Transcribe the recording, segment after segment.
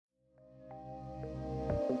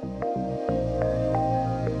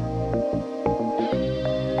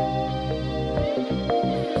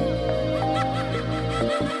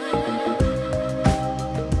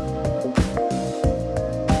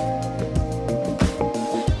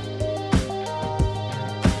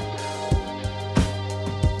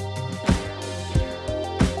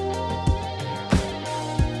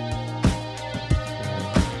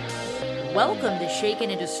Welcome to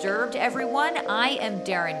Shaken and Disturbed, everyone. I am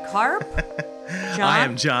Darren Karp. John? I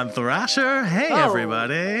am John Thrasher. Hey,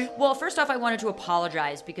 everybody. Well, first off, I wanted to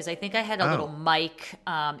apologize because I think I had a little mic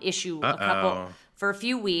issue for a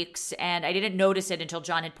few weeks, and I didn't notice it until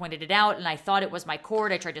John had pointed it out, and I thought it was my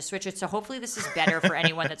cord. I tried to switch it, so hopefully this is better for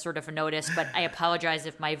anyone that sort of noticed, but I apologize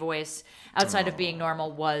if my voice, outside of being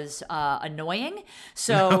normal, was annoying.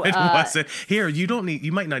 So no, it wasn't. Here,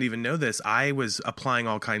 you might not even know this. I was applying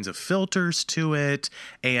all kinds of filters to it,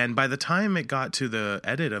 and by the time it got to the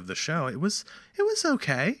edit of the show, it was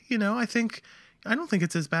okay. You know, I don't think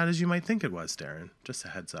it's as bad as you might think it was, Darren. Just a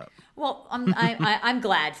heads up. Well, I'm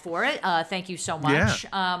glad for it. Thank you so much.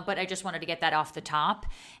 Yeah. But I just wanted to get that off the top.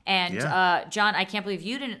 And John, I can't believe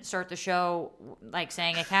you didn't start the show like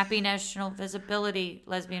saying a happy National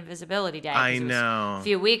Lesbian Visibility Day. I know.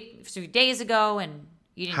 A few days ago, and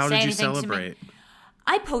you didn't say anything to me. How did you celebrate?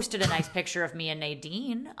 I posted a nice picture of me and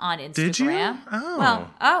Nadine on Instagram. Did you?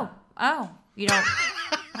 Oh. Well, you don't.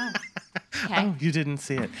 Okay. Oh, you didn't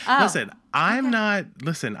see it. Listen,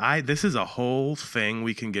 this is a whole thing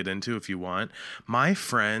we can get into if you want. My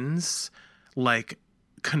friends,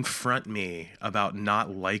 confront me about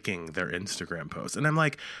not liking their Instagram posts. And I'm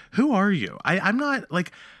like, who are you? I'm not,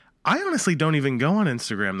 I honestly don't even go on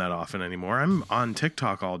Instagram that often anymore. I'm on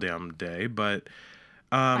TikTok all damn day, but...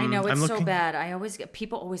 I know, it's so bad.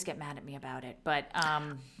 People always get mad at me about it, but...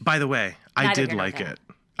 By the way, I did like it.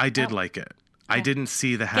 I did like it. I didn't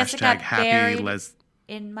see the hashtag happy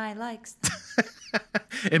in my likes.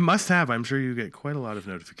 It must have. I'm sure you get quite a lot of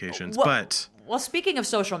notifications. Well, speaking of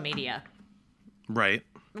social media, right?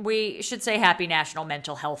 We should say Happy National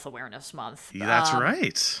Mental Health Awareness Month. That's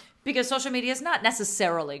right. Because social media is not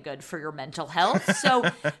necessarily good for your mental health. So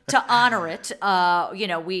to honor it,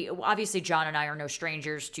 we obviously, John and I are no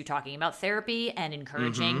strangers to talking about therapy and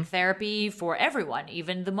encouraging therapy for everyone,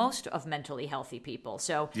 even the most of mentally healthy people.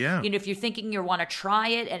 So, if you're thinking you want to try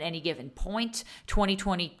it at any given point,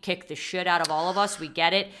 2020 kicked the shit out of all of us. We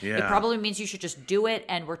get it. Yeah. It probably means you should just do it.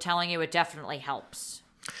 And we're telling you it definitely helps.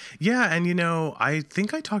 Yeah, and I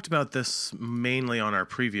think I talked about this mainly on our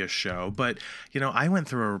previous show, but I went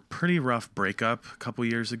through a pretty rough breakup a couple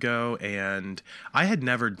years ago, and I had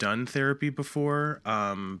never done therapy before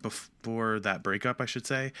that breakup, I should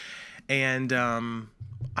say. And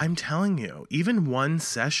I'm telling you, even one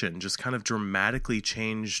session just kind of dramatically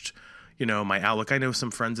changed, my outlook. I know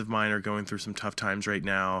some friends of mine are going through some tough times right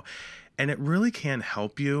now, and it really can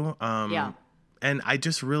help you. And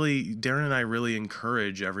Darren and I really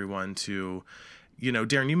encourage everyone to,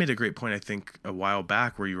 Darren, you made a great point, I think, a while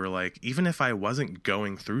back where you were like, even if I wasn't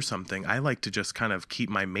going through something, I like to just kind of keep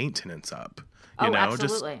my maintenance up.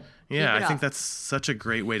 Absolutely. I think that's such a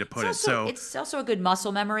great way to put it. It's also a good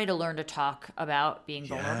muscle memory to learn to talk about being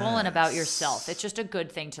vulnerable and about yourself. It's just a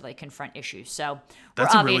good thing to confront issues. So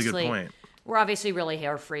that's a really good point. We're obviously really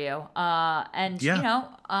here for you.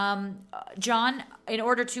 John, in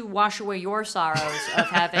order to wash away your sorrows of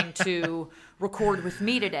having to record with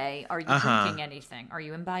me today, are you drinking anything? Are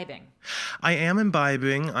you imbibing? I am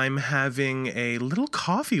imbibing. I'm having a little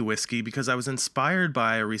coffee whiskey because I was inspired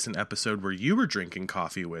by a recent episode where you were drinking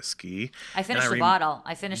coffee whiskey. I finished the bottle.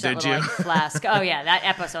 I finished that little flask. Oh, yeah, that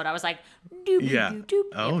episode. I was like, doop.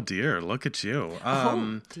 Oh, dear. Look at you.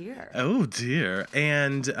 Oh, dear. Oh, dear.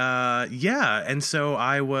 And, and so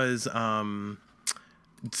I was...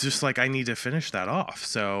 just I need to finish that off.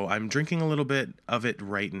 So I'm drinking a little bit of it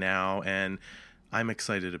right now, and I'm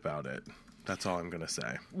excited about it. That's all I'm going to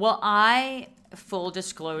say. Well, full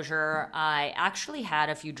disclosure, I actually had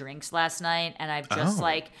a few drinks last night, and I've just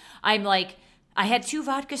I had 2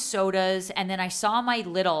 vodka sodas, and then I saw my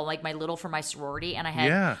little from my sorority, and I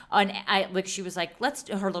had she was like,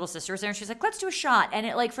 her little sister was there, and she's like, let's do a shot, and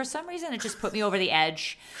it for some reason it just put me over the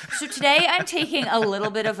edge. So today I'm taking a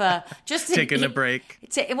little bit of a taking a break.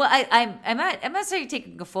 I'm not saying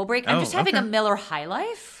taking a full break. I'm just having a Miller High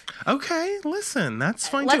Life. Okay, listen, that's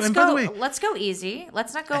fine too. And by the way, let's go easy.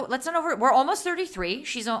 Let's not over. We're almost 33.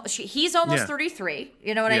 He's almost 33.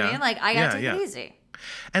 You know what I mean? I gotta take it easy.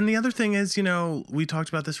 And the other thing is, we talked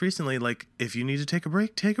about this recently, if you need to take a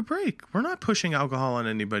break, take a break. We're not pushing alcohol on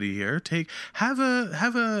anybody here. Have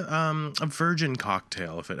a virgin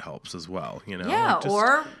cocktail if it helps as well,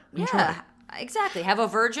 Exactly. Have a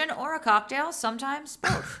virgin or a cocktail, sometimes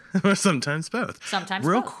both. Sometimes both.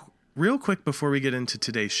 Real quick before we get into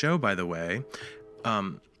today's show, by the way,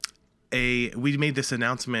 we made this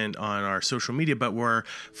announcement on our social media, but we're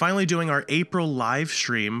finally doing our April live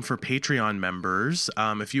stream for Patreon members.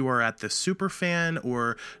 If you are at the Superfan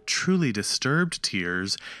or Truly Disturbed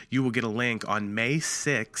tiers, you will get a link on May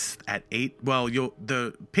 6th at 8. Well,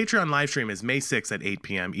 the Patreon live stream is May 6th at 8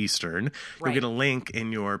 p.m. Eastern. You'll get a link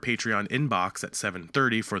in your Patreon inbox at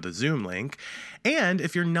 7:30 for the Zoom link. And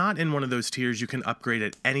if you're not in one of those tiers, you can upgrade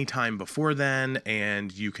at any time before then,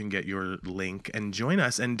 and you can get your link and join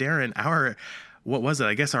us. And Darren, what was it?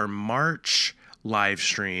 I guess our March live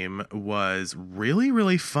stream was really,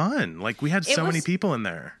 really fun. Like, we had so many people in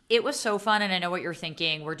there. It was so fun, and I know what you're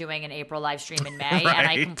thinking. We're doing an April live stream in May, right. And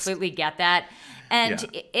I completely get that. And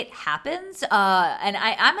it happens. And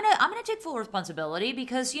I'm gonna take full responsibility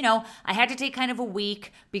because, you know, I had to take kind of a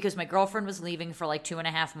week because my girlfriend was leaving for like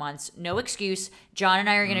 2.5 months. No excuse. John and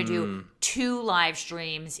I are gonna do 2 live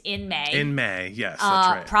streams in May. In May, yes, that's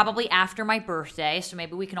right. Probably after my birthday, so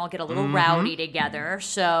maybe we can all get a little rowdy together.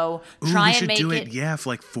 So try and make it. Yeah,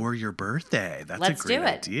 for your birthday. That's a great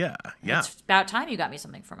idea. Yeah, it's about time you got me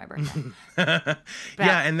something for my birthday.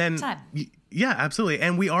 And then. Time. Yeah, absolutely.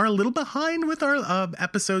 And we are a little behind with our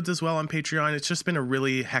episodes as well on Patreon. It's just been a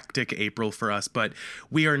really hectic April for us, but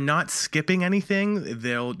we are not skipping anything.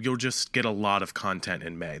 You'll just get a lot of content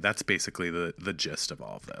in May. That's basically the gist of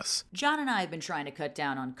all of this. John and I have been trying to cut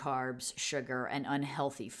down on carbs, sugar, and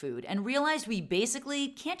unhealthy food and realized we basically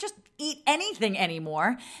can't just eat anything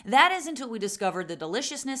anymore. That is until we discovered the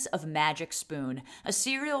deliciousness of Magic Spoon, a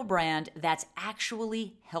cereal brand that's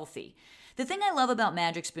actually healthy. The thing I love about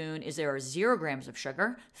Magic Spoon is there are 0 grams of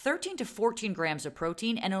sugar, 13 to 14 grams of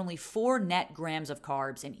protein, and only 4 net grams of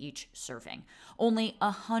carbs in each serving. Only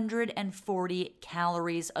 140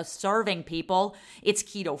 calories a serving, people. It's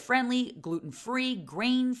keto-friendly, gluten-free,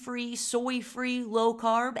 grain-free, soy-free,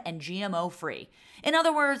 low-carb, and GMO-free. In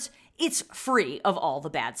other words, it's free of all the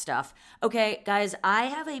bad stuff. Okay, guys, I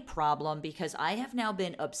have a problem because I have now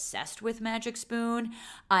been obsessed with Magic Spoon.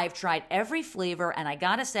 I've tried every flavor, and I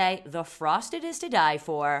gotta say, the frosted is to die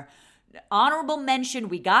for. Honorable mention,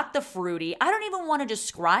 we got the fruity. I don't even want to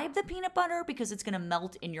describe the peanut butter because it's gonna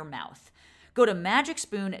melt in your mouth. Go to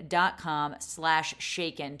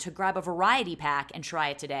magicspoon.com/shaken to grab a variety pack and try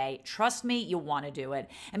it today. Trust me, you'll want to do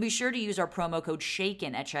it. And be sure to use our promo code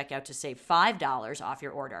SHAKEN at checkout to save $5 off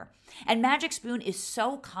your order. And Magic Spoon is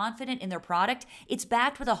so confident in their product, it's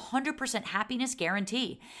backed with a 100% happiness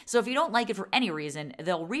guarantee. So if you don't like it for any reason,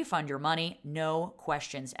 they'll refund your money, no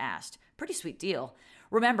questions asked. Pretty sweet deal.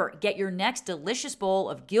 Remember, get your next delicious bowl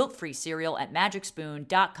of guilt-free cereal at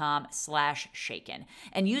magicspoon.com/shaken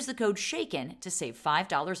and use the code SHAKEN to save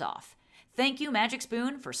 $5 off. Thank you, Magic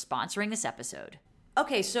Spoon, for sponsoring this episode.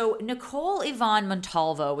 Okay, so Nicole Yvonne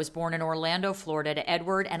Montalvo was born in Orlando, Florida to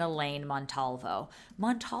Edward and Elaine Montalvo.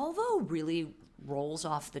 Montalvo really rolls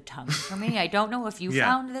off the tongue for me. I don't know if you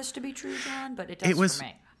found this to be true, John, but it does for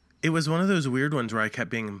me. It was one of those weird ones where I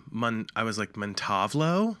kept being I was like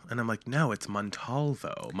Montavlo, and I'm like, no, it's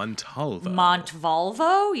Montalvo.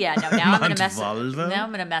 Montvalvo? Yeah, no, now I'm going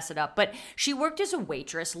to mess it up. But she worked as a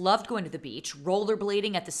waitress, loved going to the beach,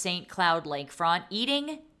 rollerblading at the St. Cloud lakefront,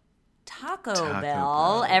 eating Taco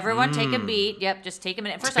Bell. Everyone take a beat. Yep, just take a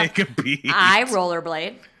minute. First off, I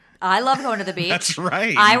rollerblade. I love going to the beach. That's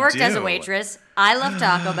right. I worked as a waitress. I love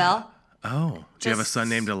Taco Bell. Oh, do you have a son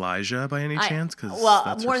named Elijah by any chance?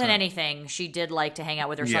 Well, more than anything, she did like to hang out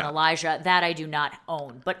with her son Elijah. That I do not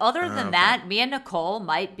own. But other than that, me and Nicole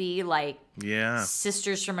might be like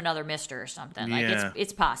sisters from another mister or something. Like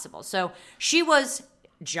it's possible. So she was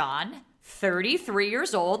John, 33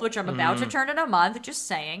 years old, which I'm about to turn in a month. Just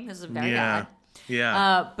saying, this is very odd.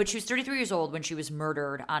 Yeah. But she was 33 years old when she was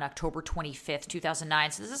murdered on October 25th,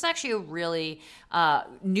 2009. So this is actually a really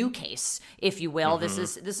new case, if you will.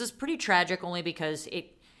 Mm-hmm. This is pretty tragic only because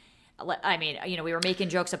we were making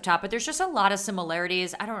jokes up top, but there's just a lot of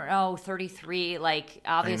similarities. I don't know, 33, like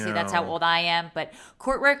obviously that's how old I am, but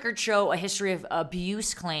court records show a history of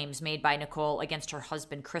abuse claims made by Nicole against her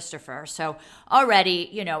husband, Christopher. So already,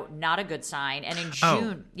 not a good sign. And in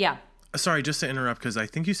June, Sorry, just to interrupt, because I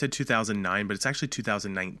think you said 2009, but it's actually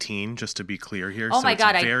 2019, just to be clear here. Oh, my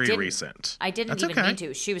God. It's very recent. I didn't mean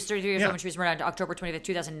to. She was 33 years old when she was murdered on October 25th,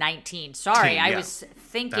 2019. Sorry, I was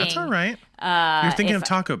thinking. That's all right. You're thinking of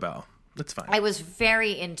Taco Bell. That's fine. I was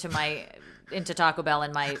very into Taco Bell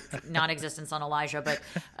and my non-existence on Elijah, but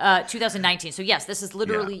 2019. So, yes, this is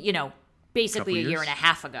literally, basically a year years? and a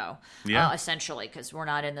half ago, Yeah. essentially, because we're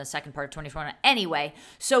not in the second part of 2021. Anyway,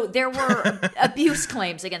 so there were abuse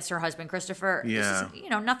claims against her husband, Christopher. Yeah. This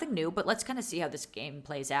is, nothing new, but let's kind of see how this game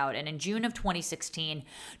plays out. And in June of 2016,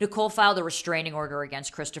 Nicole filed a restraining order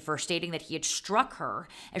against Christopher, stating that he had struck her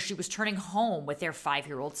as she was turning home with their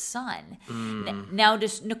 5-year-old son. Now,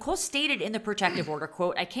 Nicole stated in the protective order,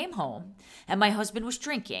 quote, "I came home and my husband was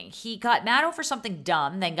drinking. He got mad over something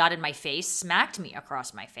dumb, then got in my face, smacked me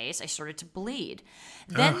across my face. I started to bleed.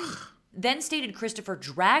 Then stated Christopher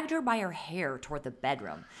dragged her by her hair toward the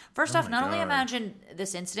bedroom. First off, not only imagine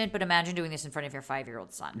this incident, but imagine doing this in front of your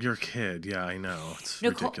 5-year-old son. Your kid. Yeah, I know. It's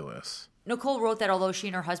ridiculous. Nicole wrote that although she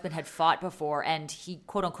and her husband had fought before and he,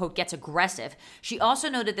 quote unquote, gets aggressive, she also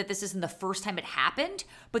noted that this isn't the first time it happened,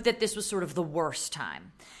 but that this was sort of the worst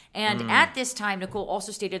time. And at this time, Nicole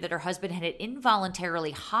also stated that her husband had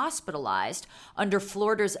involuntarily hospitalized under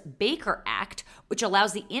Florida's Baker Act, which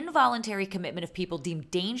allows the involuntary commitment of people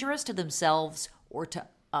deemed dangerous to themselves or to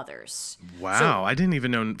others. Wow, I didn't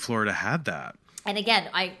even know Florida had that. And again,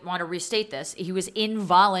 I want to restate this. He was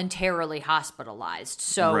involuntarily hospitalized.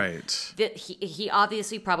 So right. He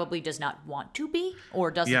obviously probably does not want to be or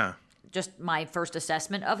doesn't. Yeah. Just my first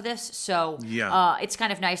assessment of this. So yeah. It's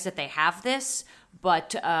kind of nice that they have this,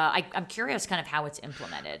 but I'm curious kind of how it's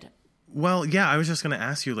implemented. Well, yeah, I was just going to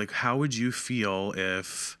ask you, like, how would you feel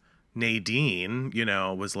if Nadine,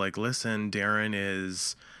 was like, listen, Darren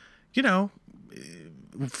is,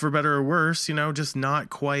 for better or worse, just not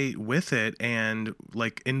quite with it and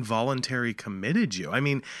like involuntary committed you. I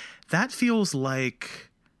mean, that feels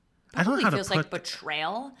like Probably I don't know how feels to put, like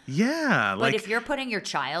betrayal. Yeah, but if you're putting your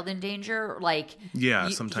child in danger,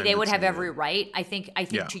 sometimes they would have needed. every right. I think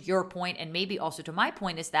Yeah. to your point, and maybe also to my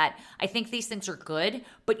point, is that I think these things are good,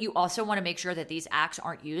 but you also want to make sure that these acts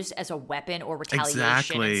aren't used as a weapon or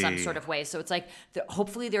retaliation in some sort of way. So it's like,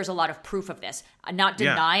 hopefully there's a lot of proof of this. I'm not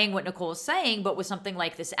denying what Nicole is saying, but with something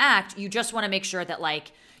like this act, you just want to make sure that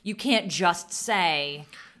you can't just say,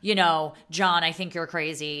 John, I think you're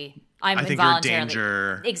crazy. I think you're in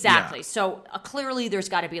danger. Exactly. Yeah. So clearly there's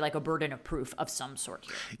got to be like a burden of proof of some sort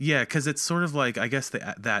here. Yeah, because it's sort of like, I guess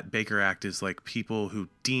that Baker Act is like people who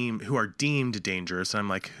are deemed dangerous. And I'm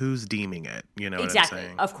like, who's deeming it? You know exactly. what I'm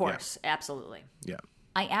saying? Of course. Yeah. Absolutely. Yeah.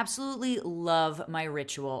 I absolutely love my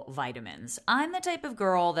Ritual vitamins. I'm the type of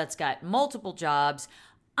girl that's got multiple jobs.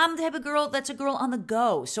 I'm the type of girl that's a girl on the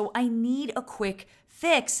go. So I need a quick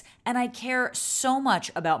fix, and I care so much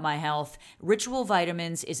about my health. Ritual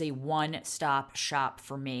Vitamins is a one-stop shop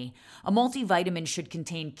for me. A multivitamin should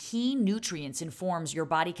contain key nutrients in forms your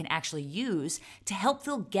body can actually use to help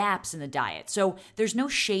fill gaps in the diet, so there's no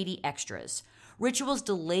shady extras. Ritual's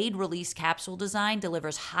delayed release capsule design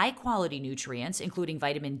delivers high-quality nutrients, including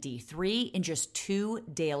vitamin D3, in just 2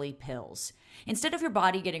 daily pills. Instead of your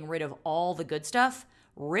body getting rid of all the good stuff,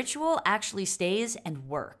 Ritual actually stays and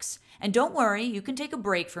works. And don't worry, you can take a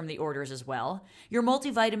break from the orders as well. Your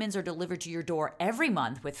multivitamins are delivered to your door every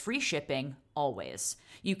month with free shipping, always.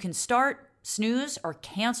 You can start, snooze, or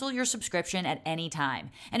cancel your subscription at any time.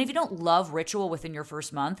 And if you don't love Ritual within your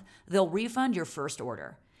first month, they'll refund your first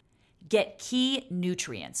order. Get key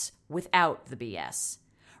nutrients without the BS.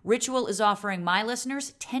 Ritual is offering my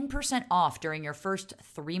listeners 10% off during your first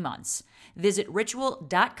 3 months. Visit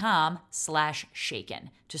ritual.com/shaken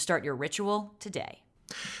to start your ritual today.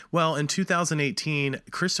 Well, in 2018,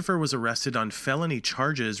 Christopher was arrested on felony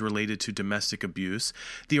charges related to domestic abuse.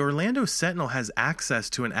 The Orlando Sentinel has access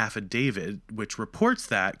to an affidavit which reports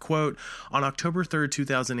that, quote, on October 3rd,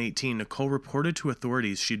 2018, Nicole reported to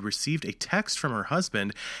authorities she'd received a text from her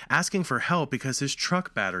husband asking for help because his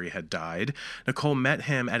truck battery had died. Nicole met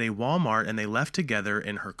him at a Walmart and they left together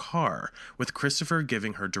in her car, with Christopher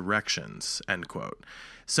giving her directions, end quote.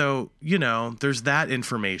 So, there's that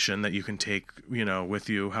information that you can take, with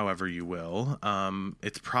you however you will.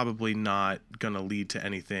 It's probably not going to lead to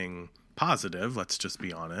anything positive, let's just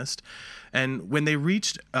be honest. And when they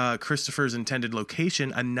reached Christopher's intended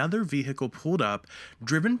location, another vehicle pulled up,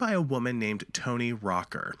 driven by a woman named Toni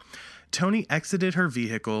Rocker. Toni exited her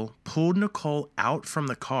vehicle, pulled Nicole out from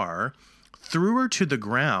the car, threw her to the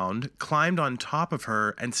ground, climbed on top of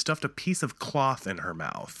her, and stuffed a piece of cloth in her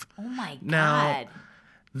mouth. Oh my God. Now,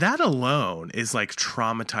 that alone is like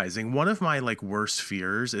traumatizing. One of my worst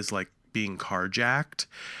fears is being carjacked,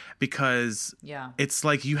 because Yeah. it's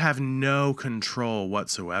like you have no control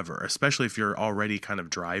whatsoever, especially if you're already kind of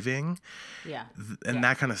driving. Yeah. And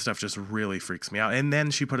that kind of stuff just really freaks me out. And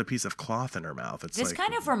then she put a piece of cloth in her mouth. It's This like,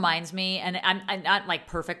 kind of reminds me, and I'm not like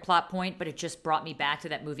perfect plot point, but it just brought me back to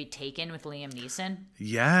that movie Taken with Liam Neeson.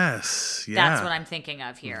 yes, yeah, That's what I'm thinking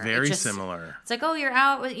of here. very similar. It's like, oh, you're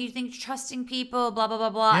out with, you think trusting people, blah, blah,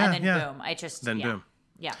 blah, blah. Yeah, and then boom. I just, Then boom.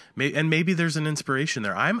 Yeah. And maybe there's an inspiration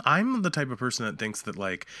there. I'm the type of person that thinks that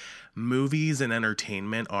like movies and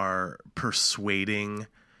entertainment are persuading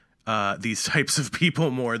these types of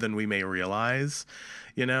people more than we may realize.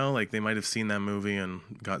 You know, like they might have seen that movie and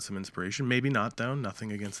got some inspiration. Maybe not though.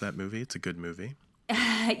 Nothing against that movie. It's a good movie.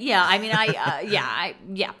 Yeah. I mean,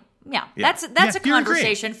 yeah. That's a you're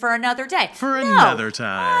conversation for another day. Another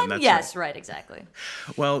time. That's yes, right, exactly.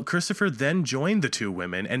 Well, Christopher then joined the two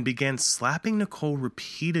women and began slapping Nicole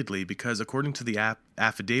repeatedly because, according to the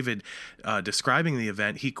affidavit describing the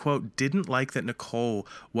event, he, quote, didn't like that Nicole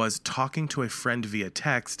was talking to a friend via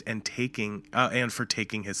text and for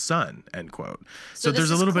taking his son, end quote. So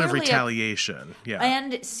there's a little bit of retaliation.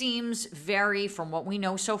 And it seems very, from what we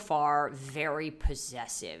know so far, very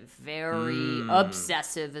possessive, very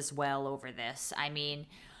obsessive as well over this. I mean,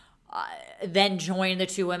 then joined the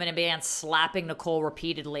two women and began slapping Nicole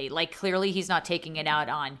repeatedly. Like, clearly he's not taking it out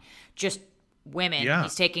on just women. Yeah.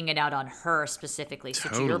 He's taking it out on her specifically. So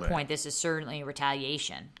Totally. to your point, this is certainly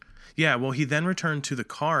retaliation. Yeah, well, he then returned to the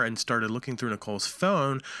car and started looking through Nicole's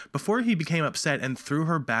phone before he became upset and threw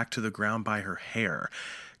her back to the ground by her hair.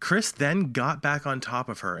 Chris then got back on top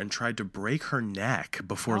of her and tried to break her neck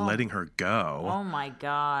before letting her go. Oh my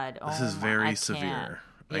God. This is very severe.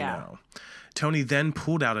 Yeah. I know. Tony then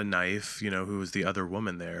pulled out a knife, who was the other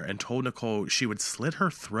woman there, and told Nicole she would slit her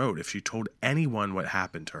throat if she told anyone what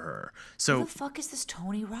happened to her. So Who the fuck is this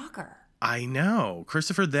Tony Rocker? I know.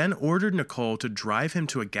 Christopher then ordered Nicole to drive him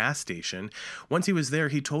to a gas station. Once he was there,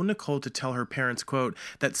 he told Nicole to tell her parents, quote,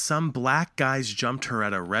 that some black guys jumped her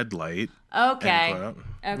at a red light. Okay. End quote.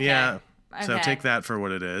 Okay. Yeah. So Okay. take that for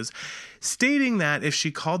what it is. Stating that if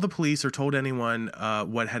she called the police or told anyone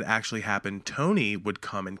what had actually happened, Tony would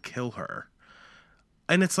come and kill her.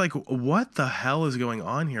 And it's like, what the hell is going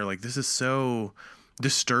on here? Like, this is so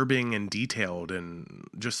disturbing and detailed and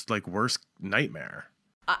just like worst nightmare.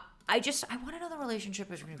 I want to know the relationship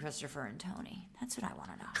between Christopher and Tony. That's what I want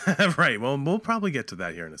to know. Right. Well, we'll probably get to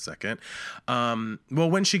that here in a second. Well,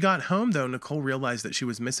 when she got home, though, Nicole realized that she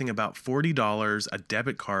was missing about $40, a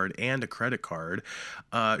debit card, and a credit card.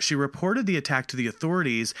 She reported the attack to the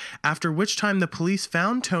authorities, after which time the police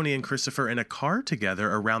found Tony and Christopher in a car together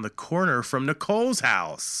around the corner from Nicole's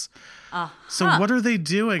house. So what are they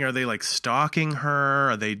doing? Are they like stalking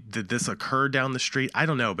her? Did this occur down the street? I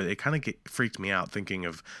don't know, but it kind of freaked me out thinking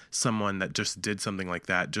of someone that just did something like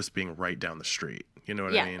that just being right down the street. You know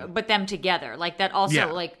what I mean? Yeah, but them together. Like that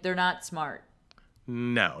also, like they're not smart.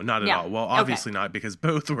 No, not at all. Well, obviously not, because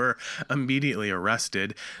both were immediately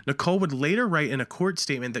arrested. Nicole would later write in a court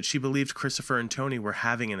statement that she believed Christopher and Tony were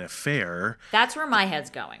having an affair. That's where my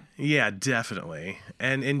head's going. Yeah, definitely.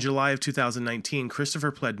 And in July of 2019,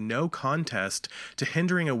 Christopher pled no contest to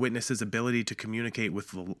hindering a witness's ability to communicate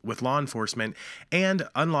with law enforcement and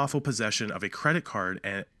unlawful possession of a credit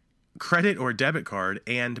or debit card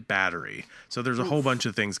and battery. So there's a whole bunch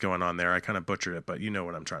of things going on there. I kind of butchered it, but you know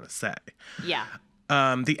what I'm trying to say. Yeah.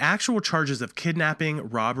 The actual charges of kidnapping,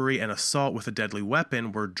 robbery, and assault with a deadly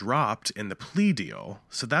weapon were dropped in the plea deal.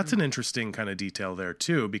 So that's an interesting kind of detail there,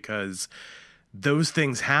 too, because those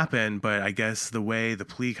things happen, but I guess the way the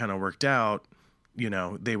plea kind of worked out,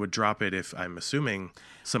 they would drop it if, I'm assuming,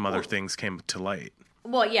 some other things came to light.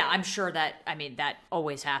 Well, yeah, I'm sure that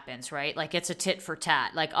always happens, right? Like it's a tit for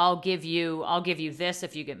tat. Like I'll give you this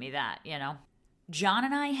if you give me that, John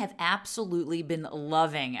and I have absolutely been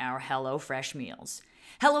loving our HelloFresh meals.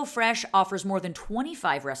 HelloFresh offers more than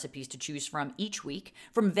 25 recipes to choose from each week,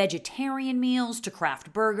 from vegetarian meals to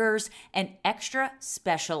craft burgers and extra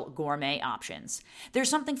special gourmet options. There's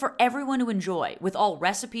something for everyone to enjoy, with all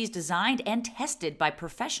recipes designed and tested by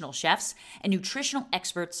professional chefs and nutritional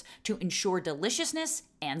experts to ensure deliciousness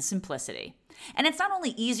and simplicity. And it's not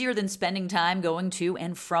only easier than spending time going to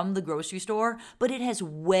and from the grocery store, but it has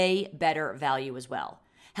way better value as well.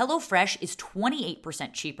 HelloFresh is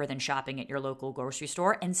 28% cheaper than shopping at your local grocery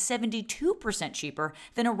store and 72% cheaper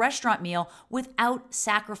than a restaurant meal without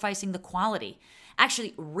sacrificing the quality.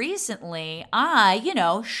 Actually, recently,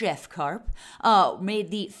 Chef Carp,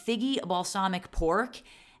 made the figgy balsamic pork,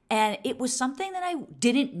 and it was something that I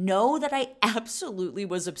didn't know that I absolutely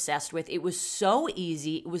was obsessed with. It was so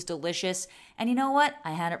easy, it was delicious, and you know what?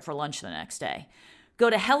 I had it for lunch the next day. Go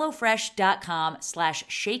to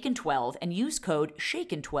HelloFresh.com/Shaken12 and use code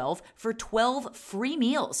Shaken12 for 12 free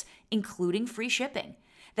meals, including free shipping.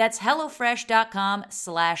 That's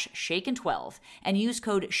HelloFresh.com/Shaken12 and use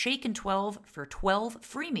code Shaken12 for 12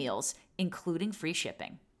 free meals, including free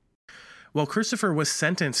shipping. Well, Christopher was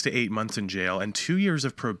sentenced to 8 months in jail and 2 years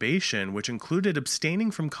of probation, which included abstaining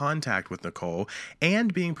from contact with Nicole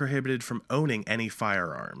and being prohibited from owning any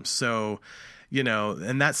firearms. So, you know,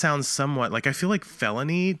 and that sounds somewhat like, I feel like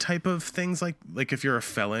felony type of things, like if you're a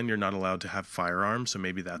felon, you're not allowed to have firearms. So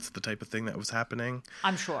maybe that's the type of thing that was happening.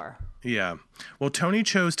 I'm sure. Yeah. Well, Toni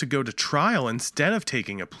chose to go to trial instead of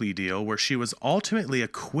taking a plea deal, where she was ultimately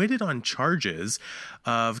acquitted on charges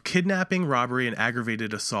of kidnapping, robbery, and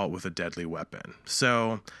aggravated assault with a deadly weapon.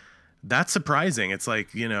 So that's surprising. It's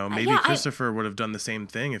like, you know, maybe Christopher would have done the same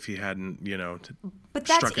thing if he hadn't, you know,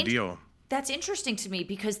 struck a deal. That's interesting to me,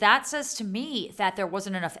 because that says to me that there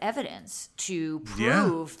wasn't enough evidence to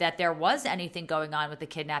prove that there was anything going on with the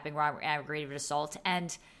kidnapping, robbery, aggravated assault.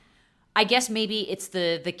 And I guess maybe it's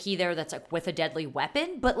the key there that's like with a deadly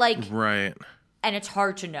weapon, but like, right. And it's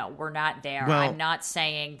hard to know. We're not there. Well, I'm not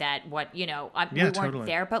saying that we weren't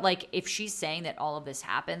there, but like if she's saying that all of this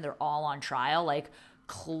happened, they're all on trial, like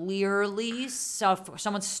clearly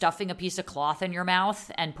someone's stuffing a piece of cloth in your mouth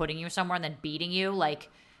and putting you somewhere and then beating you, like,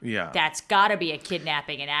 yeah, that's got to be a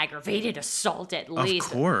kidnapping and aggravated assault at least.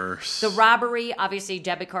 Of course. The robbery, obviously,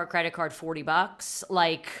 debit card, credit card, $40.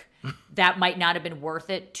 Like, that might not have been worth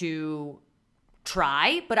it to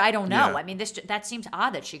try, but I don't know. Yeah. I mean, that seems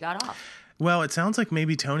odd that she got off. Well, it sounds like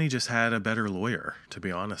maybe Toni just had a better lawyer, to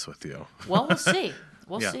be honest with you. Well, we'll see.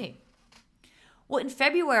 We'll see. Well, in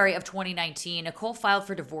February of 2019, Nicole filed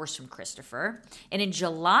for divorce from Christopher. And in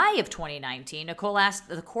July of 2019, Nicole asked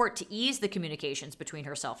the court to ease the communications between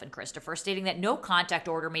herself and Christopher, stating that no contact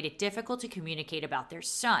order made it difficult to communicate about their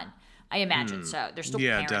son. I imagine so. They're still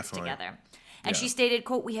parents together. And she stated,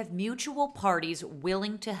 quote, "We have mutual parties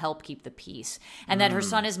willing to help keep the peace, and that her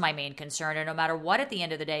son is my main concern. And no matter what, at the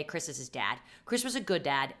end of the day, Chris is his dad. Chris was a good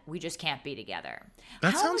dad. We just can't be together."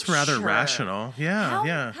 That sounds rather rational.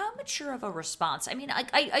 Yeah, How mature of a response? I mean,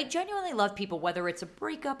 I genuinely love people, whether it's a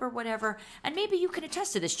breakup or whatever. And maybe you can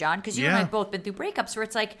attest to this, John, because you and I have both been through breakups where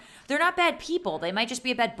it's like, they're not bad people. They might just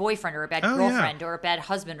be a bad boyfriend or a bad girlfriend or a bad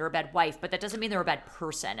husband or a bad wife, but that doesn't mean they're a bad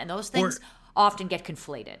person. And those things often get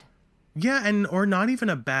conflated. Yeah, or not even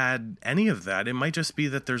a bad any of that. It might just be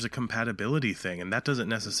that there's a compatibility thing, and that doesn't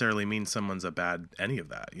necessarily mean someone's a bad any of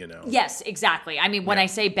that, you know? Yes, exactly. I mean, when I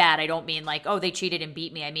say bad, I don't mean like, oh, they cheated and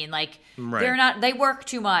beat me. I mean, like, they work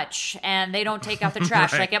too much and they don't take out the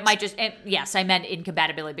trash. Like, it might just, yes, I meant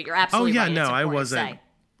incompatibility, but you're absolutely right. No, I wasn't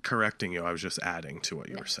correcting you. I was just adding to what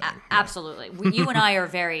you were saying. Absolutely. You and I are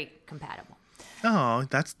very compatible. Oh,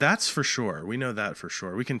 that's for sure. We know that for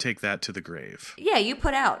sure. We can take that to the grave. Yeah, you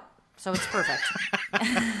put out. So it's perfect.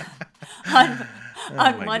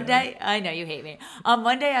 On Monday, God. I know you hate me. On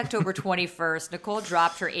Monday, October 21st, Nicole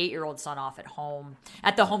dropped her 8-year-old son off at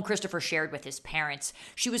the home Christopher shared with his parents.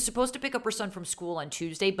 She was supposed to pick up her son from school on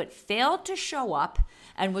Tuesday, but failed to show up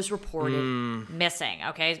and was reported missing.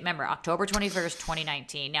 Okay, remember, October 21st,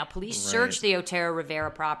 2019. Now, police searched the Otero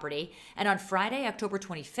Rivera property, and on Friday, October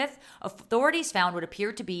 25th, authorities found what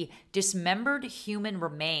appeared to be dismembered human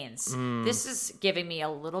remains. This is giving me a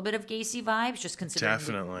little bit of Gacy vibes, just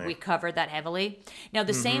considering we covered that heavily. Now,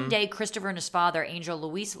 the same day, Christopher and his father, Angel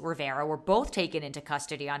Luis Rivera, were both taken into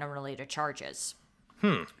custody on unrelated charges.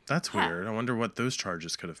 That's weird. I wonder what those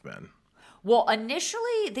charges could have been. Well,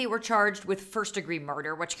 initially, they were charged with first-degree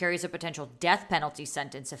murder, which carries a potential death penalty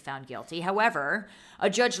sentence if found guilty. However, a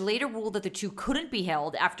judge later ruled that the two couldn't be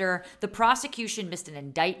held after the prosecution missed an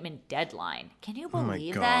indictment deadline. Can you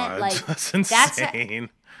believe that? Like, that's insane.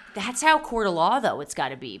 That's how court of law, though, it's got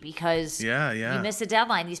to be, because you miss a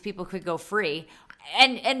deadline, these people could go free.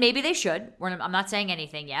 And maybe they should. I'm not saying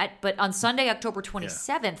anything yet. But on Sunday, October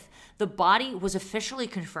 27th, the body was officially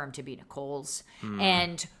confirmed to be Nicole's.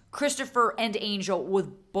 And Christopher and Angel were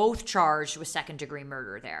both charged with second-degree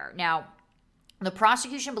murder there. Now, the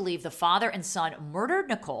prosecution believed the father and son murdered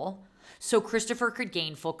Nicole so Christopher could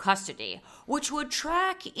gain full custody, which would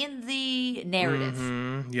track in the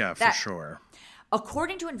narrative. Yeah, for sure.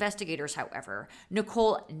 According to investigators, however,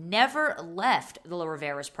 Nicole never left the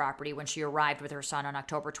Rivera's property when she arrived with her son on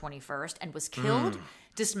October 21st and was killed,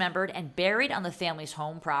 dismembered, and buried on the family's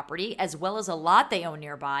home property, as well as a lot they own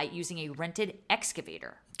nearby, using a rented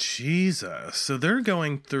excavator. Jesus. So they're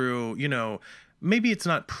going through, maybe it's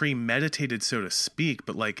not premeditated, so to speak,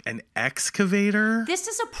 but like an excavator? This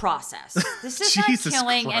is a process. This is not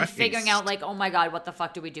killing and figuring out like, oh my God, what the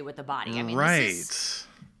fuck do we do with the body? I mean,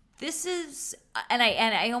 This is, and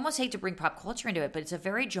I almost hate to bring pop culture into it, but it's a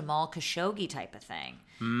very Jamal Khashoggi type of thing.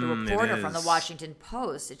 The reporter from the Washington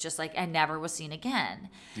Post. It's just like, and never was seen again.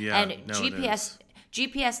 Yeah, and no,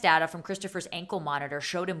 GPS data from Christopher's ankle monitor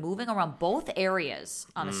showed him moving around both areas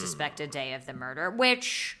on the suspected day of the murder,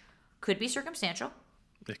 which could be circumstantial.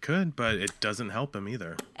 It could, but it doesn't help him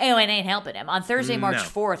either. Oh, it ain't helping him. On Thursday, March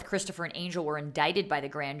 4th, Christopher and Angel were indicted by the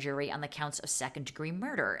grand jury on the counts of second-degree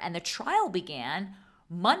murder, and the trial began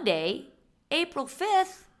Monday, April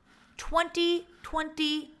 5th,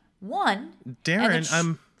 2021.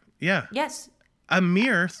 Darren, Yes. A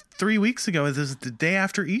mere 3 weeks ago, this is the day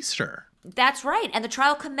after Easter. That's right. And the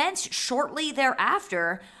trial commenced shortly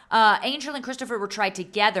thereafter. Angel and Christopher were tried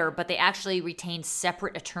together, but they actually retained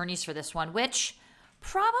separate attorneys for this one, which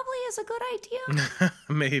probably is a good idea.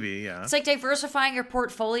 Maybe, yeah. It's like diversifying your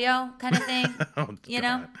portfolio kind of thing. You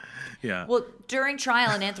know? Yeah. Well, during trial,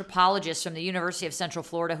 an anthropologist from the University of Central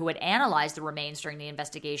Florida who had analyzed the remains during the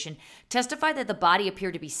investigation testified that the body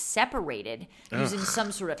appeared to be separated using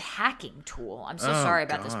some sort of hacking tool. I'm so sorry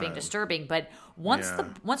about this being disturbing, but once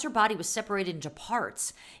her body was separated into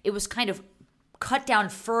parts, it was kind of cut down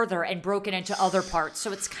further and broken into other parts.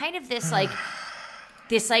 So it's kind of this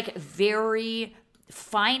very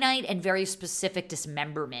finite and very specific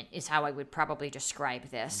dismemberment is how I would probably describe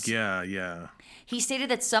this. Yeah. He stated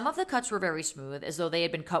that some of the cuts were very smooth, as though they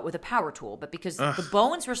had been cut with a power tool, but because the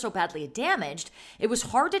bones were so badly damaged, it was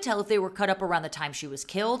hard to tell if they were cut up around the time she was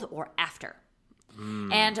killed or after.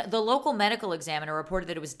 And the local medical examiner reported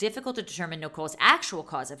that it was difficult to determine Nicole's actual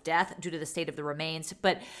cause of death due to the state of the remains,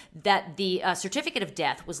 but that the certificate of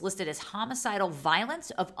death was listed as homicidal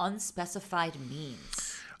violence of unspecified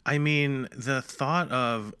means. I mean, the thought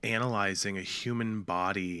of analyzing a human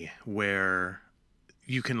body where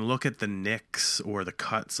you can look at the nicks or the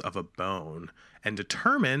cuts of a bone and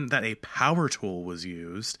determine that a power tool was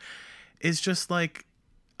used is just like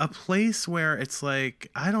a place where it's like,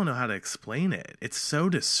 I don't know how to explain it. It's so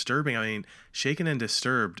disturbing. I mean, Shaken and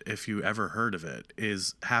Disturbed, if you ever heard of it,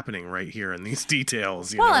 is happening right here in these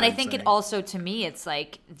details. Well, and I think it also, to me, it's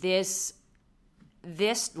like this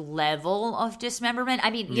level of dismemberment.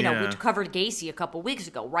 I mean, we covered Gacy a couple weeks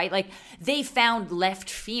ago, right? Like, they found left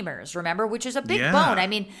femurs, remember? Which is a big bone. I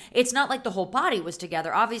mean, it's not like the whole body was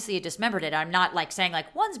together. Obviously, it dismembered it. I'm not like saying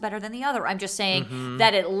like one's better than the other. I'm just saying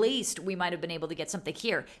that at least we might have been able to get something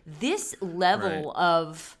here. This level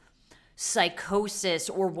of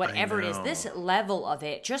psychosis or whatever it is, this level of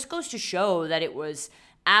it just goes to show that it was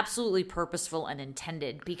absolutely purposeful and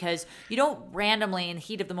intended, because you don't randomly in the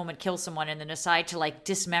heat of the moment kill someone and then decide to like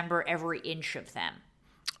dismember every inch of them.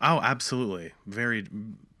 Oh, absolutely.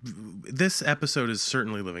 This episode is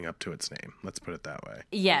certainly living up to its name. Let's put it that way.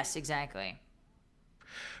 Yes, exactly.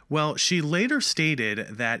 Well, she later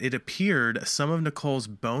stated that it appeared some of Nicole's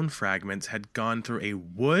bone fragments had gone through a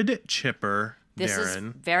wood chipper. This is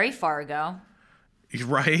very Fargo.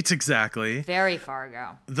 Right, exactly. Very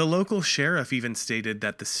Fargo. The local sheriff even stated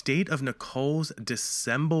that the state of Nicole's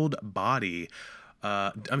disassembled body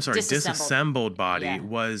was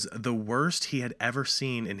the worst he had ever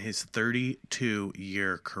seen in his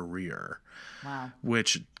 32-year career. Wow.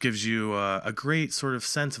 Which gives you a great sort of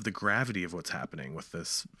sense of the gravity of what's happening with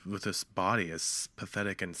this body, as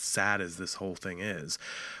pathetic and sad as this whole thing is.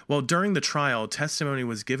 Well, during the trial, testimony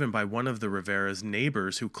was given by one of the Rivera's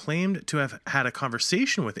neighbors who claimed to have had a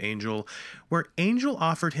conversation with Angel where Angel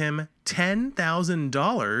offered him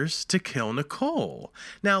 $10,000 to kill Nicole.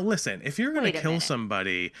 Now, listen, if you're going to kill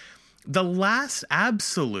somebody, the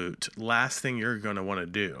absolute last thing you're going to want to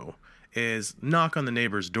do is knock on the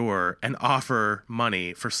neighbor's door and offer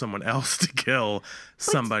money for someone else to kill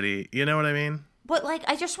somebody. You know what I mean? But like,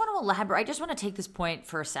 I just want to elaborate. I just want to take this point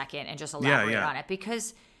for a second and just elaborate on it,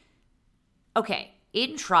 because, okay,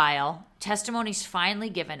 in trial, testimony's finally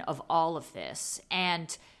given of all of this,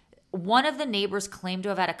 and one of the neighbors claimed to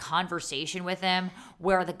have had a conversation with him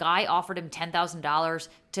where the guy offered him $10,000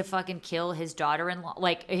 to fucking kill his daughter-in-law,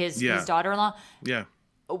 like his daughter-in-law. Yeah.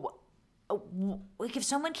 Like, if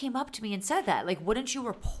someone came up to me and said that, like, wouldn't you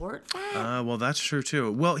report that? Well, that's true too.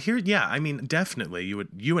 Well, I mean, definitely you would.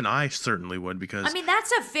 You and I certainly would, because I mean, that's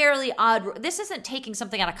a fairly odd. This isn't taking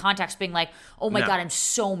something out of context, being like, "Oh my God, I'm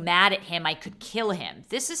so mad at him, I could kill him."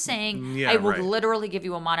 This is saying, "I will literally give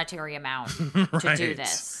you a monetary amount to do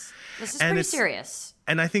this." This is pretty serious.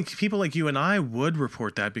 And I think people like you and I would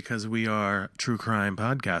report that because we are true crime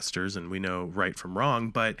podcasters and we know right from wrong.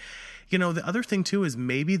 But, the other thing too is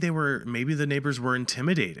maybe the neighbors were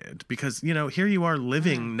intimidated because, here you are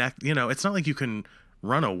living it's not like you can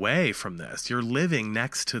run away from this. You're living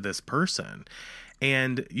next to this person.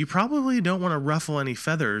 And you probably don't want to ruffle any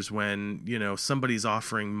feathers when, you know, somebody's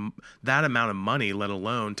offering that amount of money, let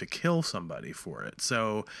alone to kill somebody for it.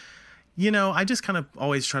 So, you know, I just kind of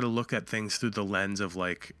always try to look at things through the lens of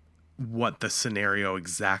like what the scenario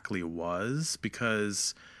exactly was,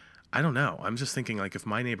 because I don't know. I'm just thinking, like, if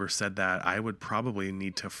my neighbor said that, I would probably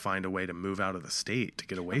need to find a way to move out of the state to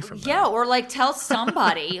get away from them. Yeah, or like tell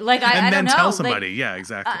somebody. Like, I don't know. And then tell somebody. Like, yeah,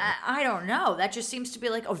 exactly. I don't know. That just seems to be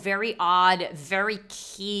like a very odd, very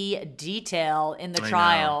key detail in the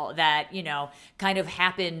trial that, you know, kind of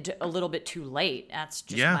happened a little bit too late. That's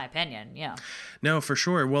just my opinion. Yeah. No, for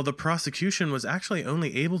sure. Well, the prosecution was actually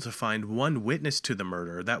only able to find one witness to the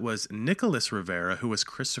murder. That was Nicholas Rivera, who was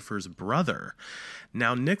Christopher's brother.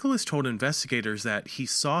 Now, Nicholas told investigators that he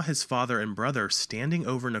saw his father and brother standing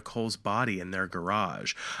over Nicole's body in their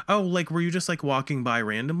garage. Oh, like, were you just like walking by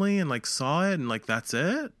randomly and like saw it and like that's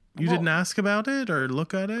it? You didn't ask about it or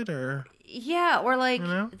look at it or... Yeah, or like, you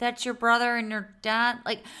know? That's your brother and your dad.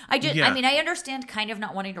 Like, I mean, I understand kind of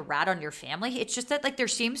not wanting to rat on your family. It's just that, like,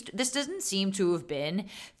 this doesn't seem to have been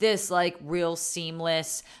this, like, real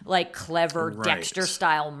seamless, like, clever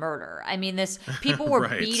Dexter-style murder. I mean, people were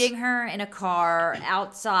beating her in a car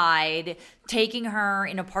outside, taking her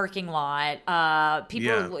in a parking lot.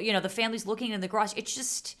 People, you know, the family's looking in the garage. It's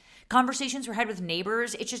just... Conversations were had with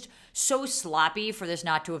neighbors. It's just so sloppy for this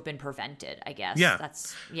not to have been prevented, I guess.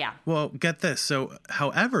 Yeah. Well, get this. So,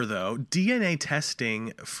 however, though, DNA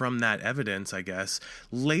testing from that evidence, I guess,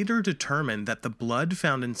 later determined that the blood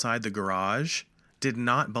found inside the garage did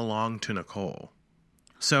not belong to Nicole.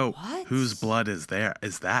 So, whose blood is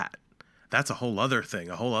that? That's a whole other thing,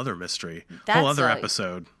 a whole other mystery, a whole other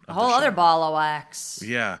episode. A whole other ball of wax.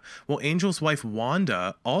 Yeah. Well, Angel's wife,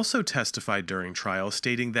 Wanda, also testified during trial,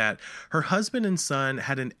 stating that her husband and son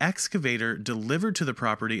had an excavator delivered to the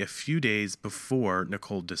property a few days before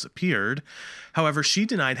Nicole disappeared. However, she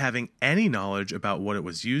denied having any knowledge about what it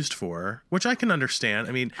was used for, which I can understand.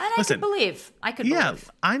 I mean, and listen. I could believe. Yeah,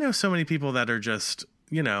 I know so many people that are just...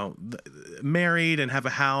 you know, married and have a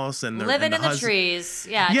house and living in the trees.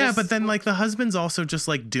 Yeah, but then like the husband's also just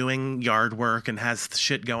like doing yard work and has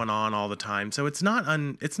shit going on all the time. So it's not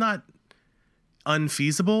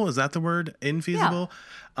unfeasible. Is that the word? Infeasible?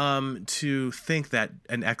 Yeah. To think that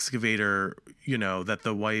an excavator, you know, that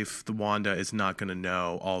the wife, the Wanda, is not going to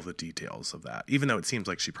know all the details of that, even though it seems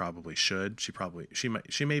like she probably should.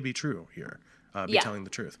 She may be true here, telling the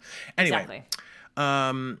truth. Anyway.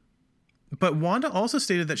 Exactly. But Wanda also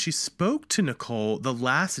stated that she spoke to Nicole the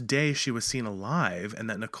last day she was seen alive and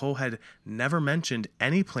that Nicole had never mentioned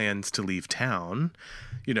any plans to leave town,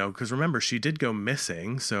 you know, because remember, she did go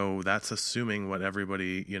missing. So that's assuming what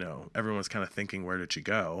everybody, you know, everyone's kind of thinking, where did she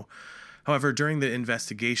go? However, during the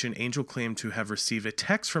investigation, Angel claimed to have received a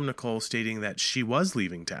text from Nicole stating that she was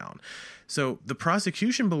leaving town. So the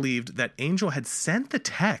prosecution believed that Angel had sent the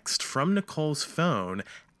text from Nicole's phone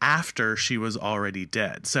after she was already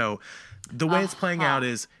dead. So the way it's playing out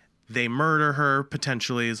is they murder her,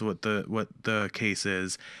 potentially, is what the case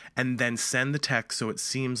is, and then send the text so it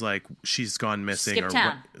seems like she's gone missing.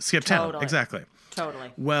 Skip town. Exactly.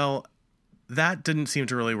 Totally. Well, that didn't seem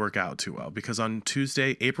to really work out too well, because on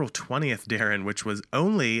Tuesday, April 20th, Darren, which was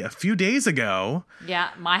only a few days ago.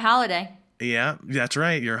 Yeah, my holiday. Yeah, that's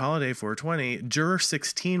right. Your holiday, 420. Juror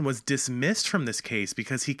 16 was dismissed from this case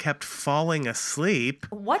because he kept falling asleep.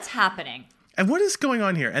 What's happening? And what is going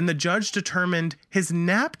on here? And the judge determined his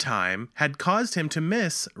nap time had caused him to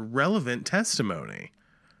miss relevant testimony.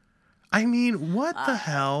 I mean, what the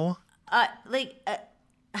hell?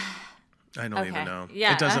 I don't even know.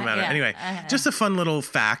 Yeah, it doesn't matter. Anyway, just a fun little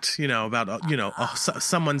fact, you know, about, you know,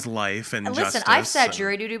 someone's life and justice. Listen, I've said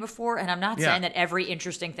jury duty before, and I'm not saying that every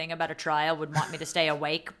interesting thing about a trial would want me to stay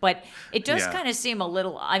awake, but it does kind of seem a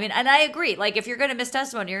little, I mean, and I agree, like, if you're going to miss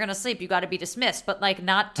testimony, you're going to sleep, you got to be dismissed, but, like,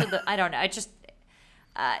 not to the, I don't know, I just,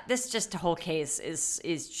 this whole case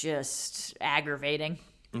is just aggravating.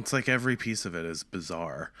 It's like every piece of it is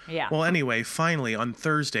bizarre. Yeah. Well, anyway, finally, on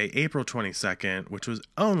Thursday, April 22nd, which was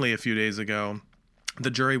only a few days ago, the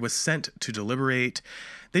jury was sent to deliberate.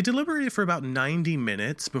 They deliberated for about 90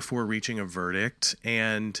 minutes before reaching a verdict.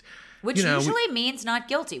 Which usually means not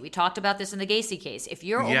guilty. We talked about this in the Gacy case. If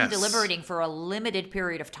you're only deliberating for a limited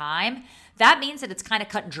period of time, that means that it's kind of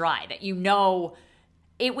cut and dry, that you know...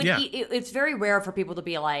 It's very rare for people to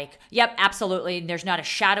be like, yep, absolutely, there's not a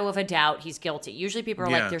shadow of a doubt he's guilty. Usually people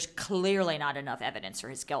are like, there's clearly not enough evidence for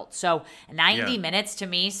his guilt. So 90 minutes to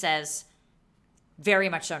me says very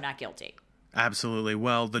much so not guilty. Absolutely.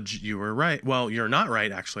 Well, you were right. Well, you're not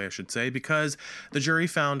right, actually, I should say, because the jury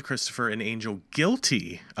found Christopher and Angel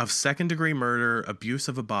guilty of second-degree murder, abuse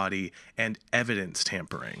of a body, and evidence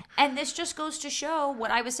tampering. And this just goes to show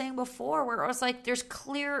what I was saying before, where I was like, there's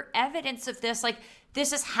clear evidence of this. Like,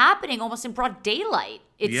 this is happening almost in broad daylight,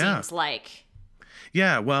 it seems like.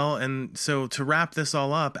 Yeah, well, and so to wrap this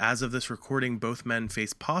all up, as of this recording, both men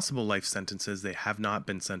face possible life sentences. They have not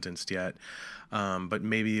been sentenced yet. But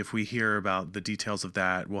maybe if we hear about the details of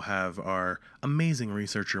that, we'll have our amazing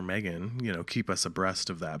researcher, Megan, keep us abreast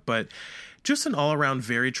of that. But just an all-around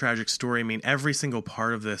very tragic story. I mean, every single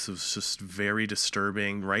part of this was just very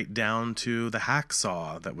disturbing, right down to the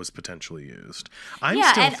hacksaw that was potentially used. I'm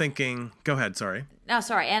still thinking... Go ahead, sorry. No,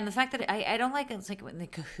 sorry. And the fact that I don't like it's like when the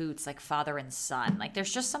cahoots, like father and son. Like,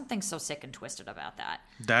 there's just something so sick and twisted about that.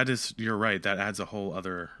 You're right. That adds a whole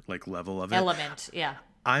other, level of it. Element, yeah.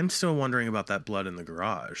 I'm still wondering about that blood in the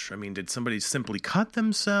garage. I mean, did somebody simply cut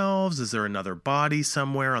themselves? Is there another body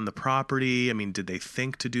somewhere on the property? I mean, did they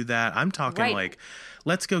think to do that? I'm talking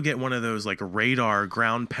let's go get one of those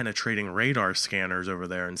ground penetrating radar scanners over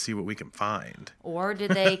there and see what we can find. Or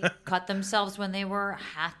did they cut themselves when they were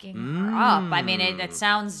hacking her up? I mean, it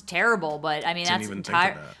sounds terrible, but I mean,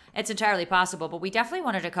 it's entirely possible. But we definitely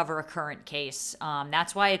wanted to cover a current case.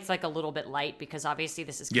 That's why it's a little bit light, because obviously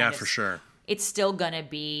this is for sure. It's still going to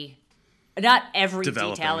be, not every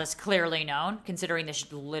detail is clearly known, considering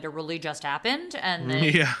this literally just happened. And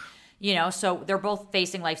then, so they're both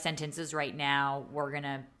facing life sentences right now. We're going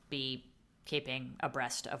to be keeping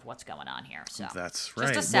abreast of what's going on here. So that's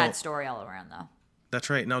right. Just a sad story all around, though. That's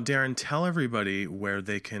right. Now, Darren, tell everybody where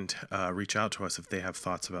they can reach out to us if they have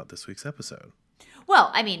thoughts about this week's episode.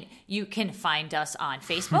 Well, I mean, you can find us on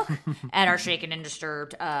Facebook at our Shaken and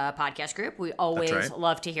Disturbed podcast group. We always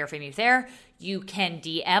love to hear from you there. You can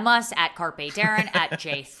DM us at Carpe Darren, at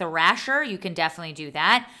Jay Thrasher. You can definitely do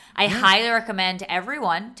that. I highly recommend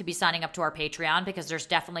everyone to be signing up to our Patreon, because there's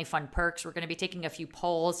definitely fun perks. We're going to be taking a few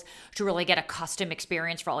polls to really get a custom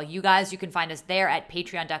experience for all of you guys. You can find us there at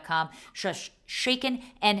patreon.com. Shaken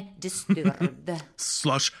and Disturbed.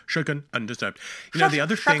 /Shaken and Disturbed. The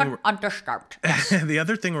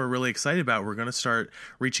other thing we're really excited about, we're going to start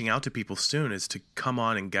reaching out to people soon, is to come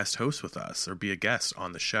on and guest host with us or be a guest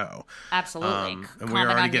on the show. Absolutely. And comment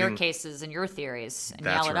on your cases and your theories and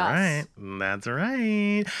yell at us. That's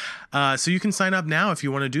right. So you can sign up now if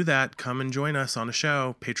you want to do that. Come and join us on the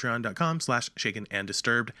show. Patreon.com/Shaken and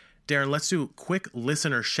Disturbed. Darren, let's do quick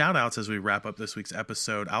listener shout-outs as we wrap up this week's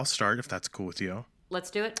episode. I'll start, if that's cool with you.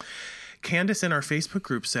 Let's do it. Candace in our Facebook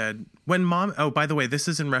group said, when mom... Oh, by the way, this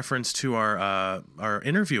is in reference to our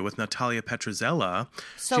interview with Natalia Petrozella.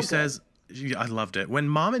 She says... I loved it. When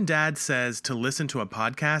mom and dad says to listen to a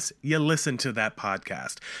podcast, you listen to that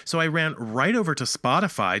podcast. So I ran right over to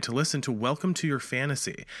Spotify to listen to Welcome to Your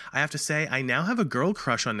Fantasy. I have to say, I now have a girl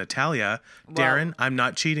crush on Natalia. Wow. Darren, I'm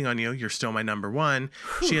not cheating on you. You're still my number one.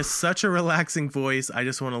 She has such a relaxing voice. I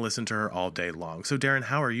just want to listen to her all day long. So Darren,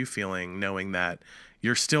 how are you feeling knowing that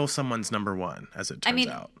you're still someone's number one, as it turns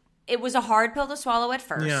out? It was a hard pill to swallow at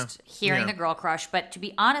first, hearing the girl crush. But to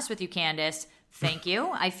be honest with you, Candace, thank you.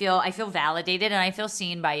 I feel validated and I feel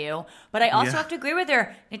seen by you. But I also have to agree with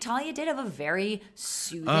her. Natalia did have a very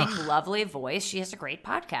soothing, lovely voice. She has a great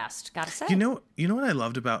podcast, gotta say. You know what I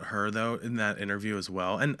loved about her, though, in that interview as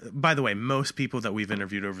well? And by the way, most people that we've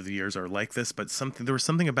interviewed over the years are like this, but there was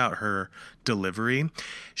something about her delivery.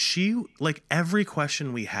 She, every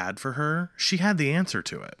question we had for her, she had the answer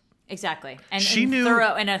to it. Exactly. And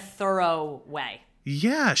in a thorough way.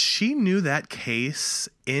 Yeah, she knew that case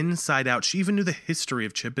inside out. She even knew the history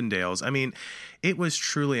of Chippendales. I mean, it was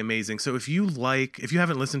truly amazing. So if you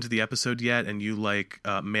haven't listened to the episode yet and you like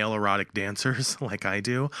male erotic dancers like I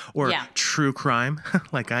do, or true crime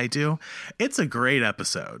like I do, it's a great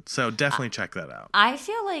episode. So definitely check that out. I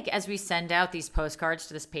feel like as we send out these postcards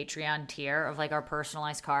to this Patreon tier of our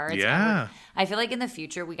personalized cards, I feel like in the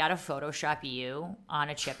future we got to Photoshop you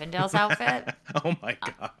on a Chippendales outfit. Oh my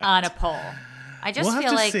God. On a pole. I just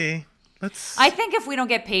feel like see. I think if we don't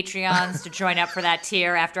get Patreons to join up for that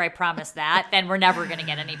tier after I promise that, then we're never going to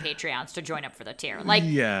get any Patreons to join up for the tier.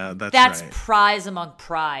 That's right. Prize among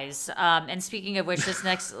prize. And speaking of which, this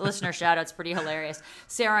next listener shout out's pretty hilarious.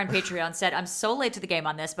 Sarah on Patreon said, I'm so late to the game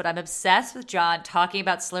on this, but I'm obsessed with John talking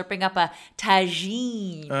about slurping up a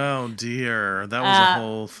tagine. Oh dear. That was a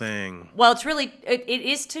whole thing. Well, it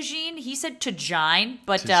is tagine. He said tagine,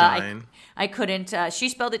 but I couldn't. She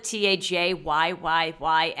spelled it Tajyyn,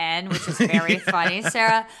 which is very funny,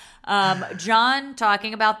 Sarah. John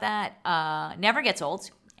talking about that never gets old,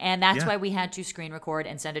 and that's why we had to screen record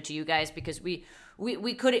and send it to you guys, because we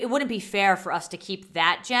could. It wouldn't be fair for us to keep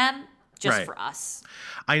that gem just Right. for us.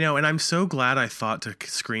 I know, and I'm so glad I thought to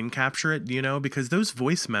screen capture it, because those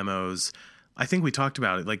voice memos, I think we talked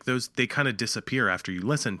about it, like they kind of disappear after you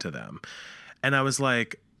listen to them. And I was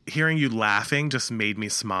like, hearing you laughing just made me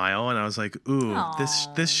smile, and I was like, ooh,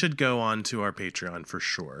 this should go on to our Patreon for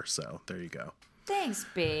sure. So there you go. Thanks,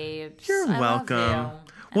 babes. You're welcome. Love you.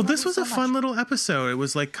 Well, this was so a fun much. little episode. It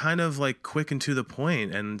was like kind of like quick and to the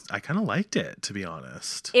point, and I kind of liked it, to be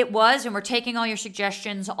honest. It was, and we're taking all your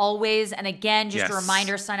suggestions always. And again, just a Yes.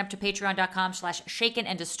 reminder, sign up to patreon.com/shaken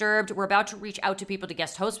and disturbed. We're about to reach out to people to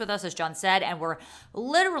guest host with us, as John said, and we're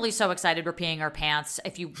literally so excited we're peeing our pants.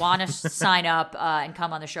 If you want to sign up and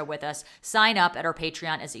come on the show with us, sign up at our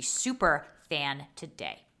Patreon as a super fan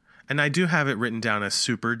today. And I do have it written down as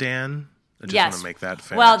Super Dan. I just want to make that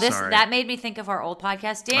fair. Well, Sorry. that made me think of our old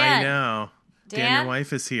podcast, Dan. I know. Dan, your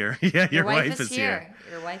wife is here. Yeah, your wife is here.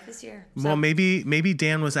 Your wife is here. Well, maybe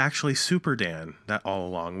Dan was actually Super Dan that all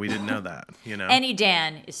along. We didn't know that, Any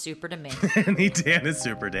Dan is super to me. Any Dan is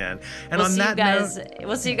Super Dan. And We'll on see that you guys. note,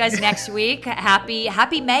 We'll see you guys next week.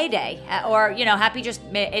 Happy May Day, or happy just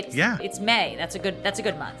May. It's May. That's a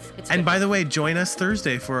good month. And by the way, join us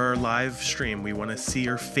Thursday for our live stream. We want to see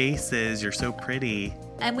your faces. You're so pretty.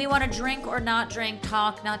 And we want to drink or not drink,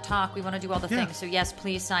 talk, not talk. We want to do all the things. So yes,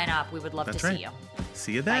 please sign up. We would love to see you.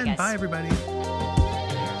 See you then. Bye, guys. Bye everybody.